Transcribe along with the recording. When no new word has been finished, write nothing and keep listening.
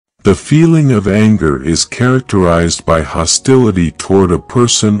The feeling of anger is characterized by hostility toward a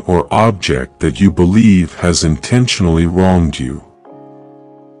person or object that you believe has intentionally wronged you.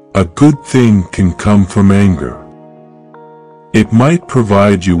 A good thing can come from anger. It might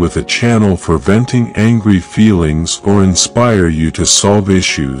provide you with a channel for venting angry feelings or inspire you to solve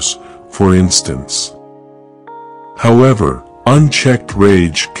issues, for instance. However, unchecked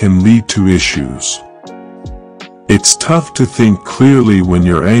rage can lead to issues. It's tough to think clearly when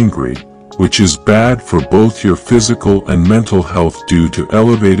you're angry, which is bad for both your physical and mental health due to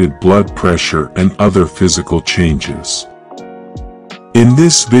elevated blood pressure and other physical changes. In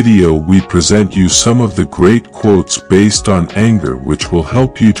this video we present you some of the great quotes based on anger which will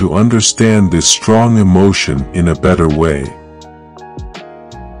help you to understand this strong emotion in a better way.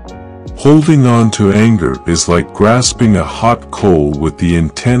 Holding on to anger is like grasping a hot coal with the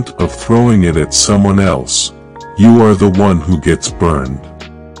intent of throwing it at someone else. You are the one who gets burned.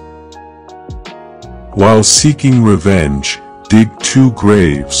 While seeking revenge, dig 2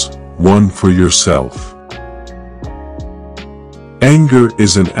 graves, one for yourself. Anger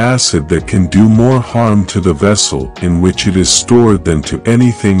is an acid that can do more harm to the vessel in which it is stored than to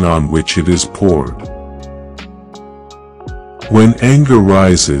anything on which it is poured. When anger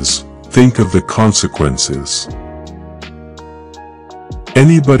rises, think of the consequences.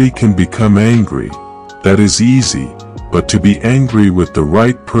 Anybody can become angry. That is easy, but to be angry with the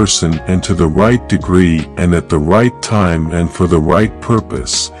right person and to the right degree and at the right time and for the right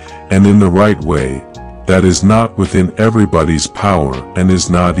purpose, and in the right way, that is not within everybody's power and is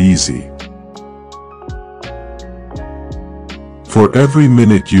not easy. For every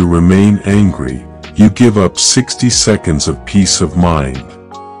minute you remain angry, you give up 60 seconds of peace of mind.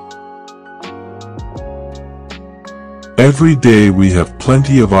 Every day we have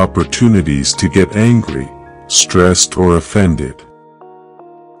plenty of opportunities to get angry, stressed or offended.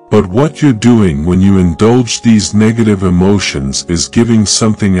 But what you're doing when you indulge these negative emotions is giving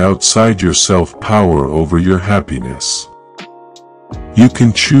something outside yourself power over your happiness. You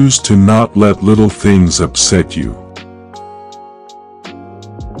can choose to not let little things upset you.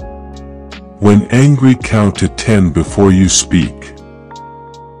 When angry, count to 10 before you speak.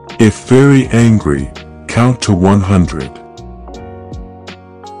 If very angry, count to 100.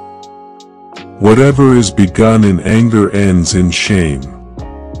 Whatever is begun in anger ends in shame.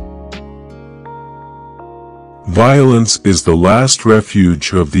 Violence is the last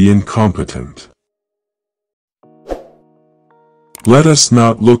refuge of the incompetent. Let us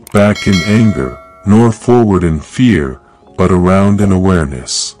not look back in anger, nor forward in fear, but around in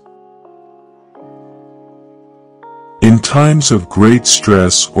awareness. In times of great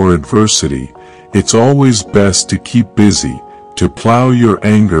stress or adversity, it's always best to keep busy, to plow your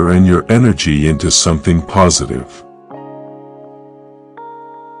anger and your energy into something positive.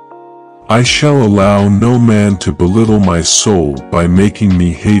 I shall allow no man to belittle my soul by making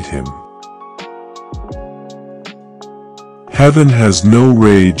me hate him. Heaven has no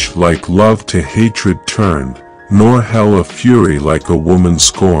rage like love to hatred turned, nor hell a fury like a woman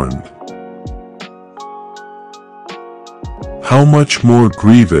scorned. How much more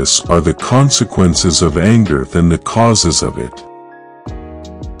grievous are the consequences of anger than the causes of it?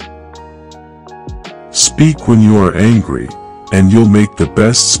 Speak when you are angry, and you'll make the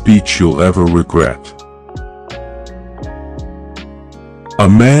best speech you'll ever regret. A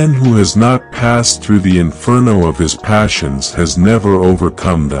man who has not passed through the inferno of his passions has never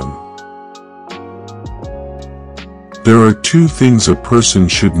overcome them. There are 2 things a person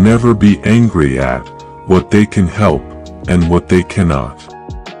should never be angry at: what they can help, and what they cannot.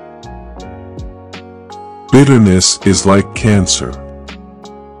 Bitterness is like cancer.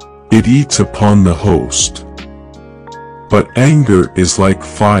 It eats upon the host. But anger is like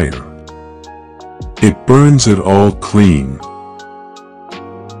fire. It burns it all clean.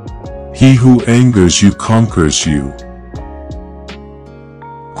 He who angers you conquers you.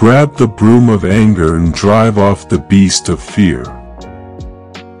 Grab the broom of anger and drive off the beast of fear.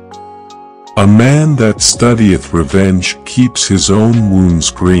 A man that studieth revenge keeps his own wounds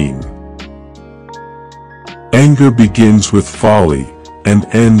green. Anger begins with folly, and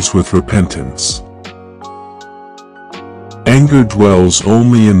ends with repentance. Anger dwells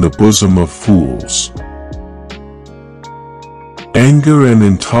only in the bosom of fools. Anger and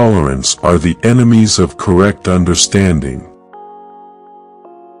intolerance are the enemies of correct understanding.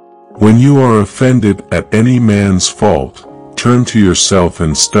 When you are offended at any man's fault, turn to yourself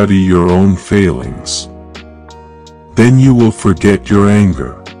and study your own failings. Then you will forget your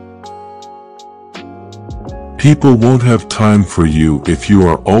anger. People won't have time for you if you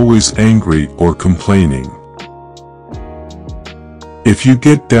are always angry or complaining. If you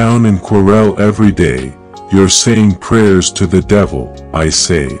get down and quarrel every day, you're saying prayers to the devil, I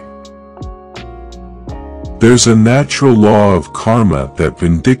say. There's a natural law of karma that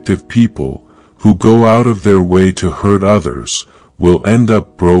vindictive people, who go out of their way to hurt others, will end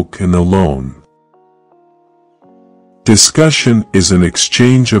up broke and alone. Discussion is an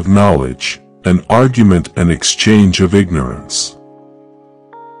exchange of knowledge, an argument an exchange of ignorance.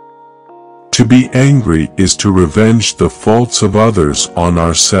 To be angry is to revenge the faults of others on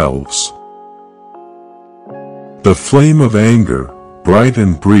ourselves. The flame of anger, bright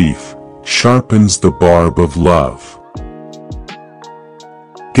and brief, sharpens the barb of love.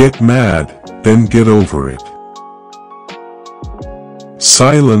 Get mad, then get over it.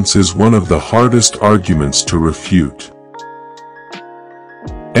 Silence is one of the hardest arguments to refute.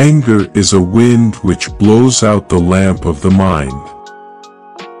 Anger is a wind which blows out the lamp of the mind.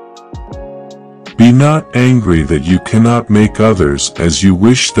 Be not angry that you cannot make others as you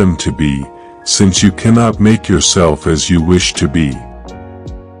wish them to be, since you cannot make yourself as you wish to be.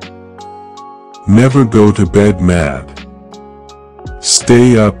 Never go to bed mad.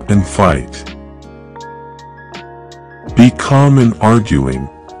 Stay up and fight. Be calm in arguing,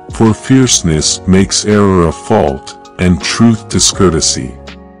 for fierceness makes error a fault, and truth discourtesy.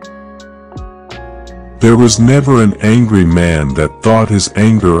 There was never an angry man that thought his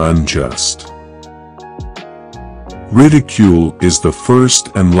anger unjust. Ridicule is the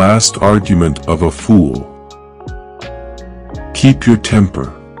first and last argument of a fool. Keep your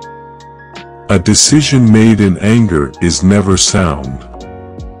temper. A decision made in anger is never sound.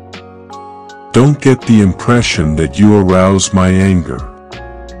 Don't get the impression that you arouse my anger.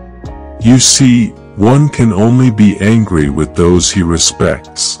 You see, one can only be angry with those he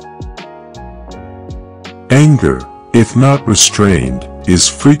respects. Anger, if not restrained, is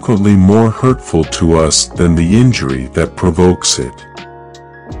frequently more hurtful to us than the injury that provokes it.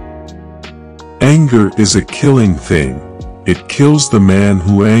 Anger is a killing thing. It kills the man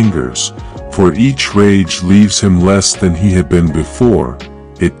who angers, for each rage leaves him less than he had been before.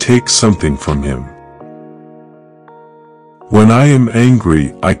 It takes something from him. When I am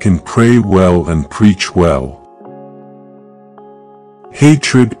angry, I can pray well and preach well.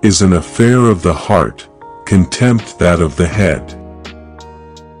 Hatred is an affair of the heart, contempt that of the head.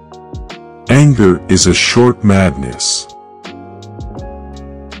 Anger is a short madness.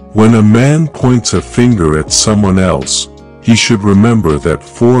 When a man points a finger at someone else, he should remember that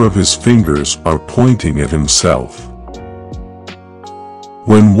 4 of his fingers are pointing at himself.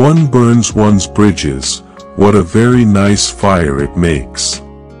 When one burns one's bridges, what a very nice fire it makes.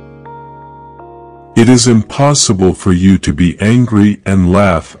 It is impossible for you to be angry and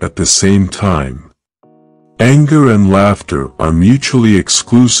laugh at the same time. Anger and laughter are mutually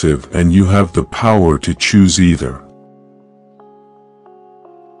exclusive, and you have the power to choose either.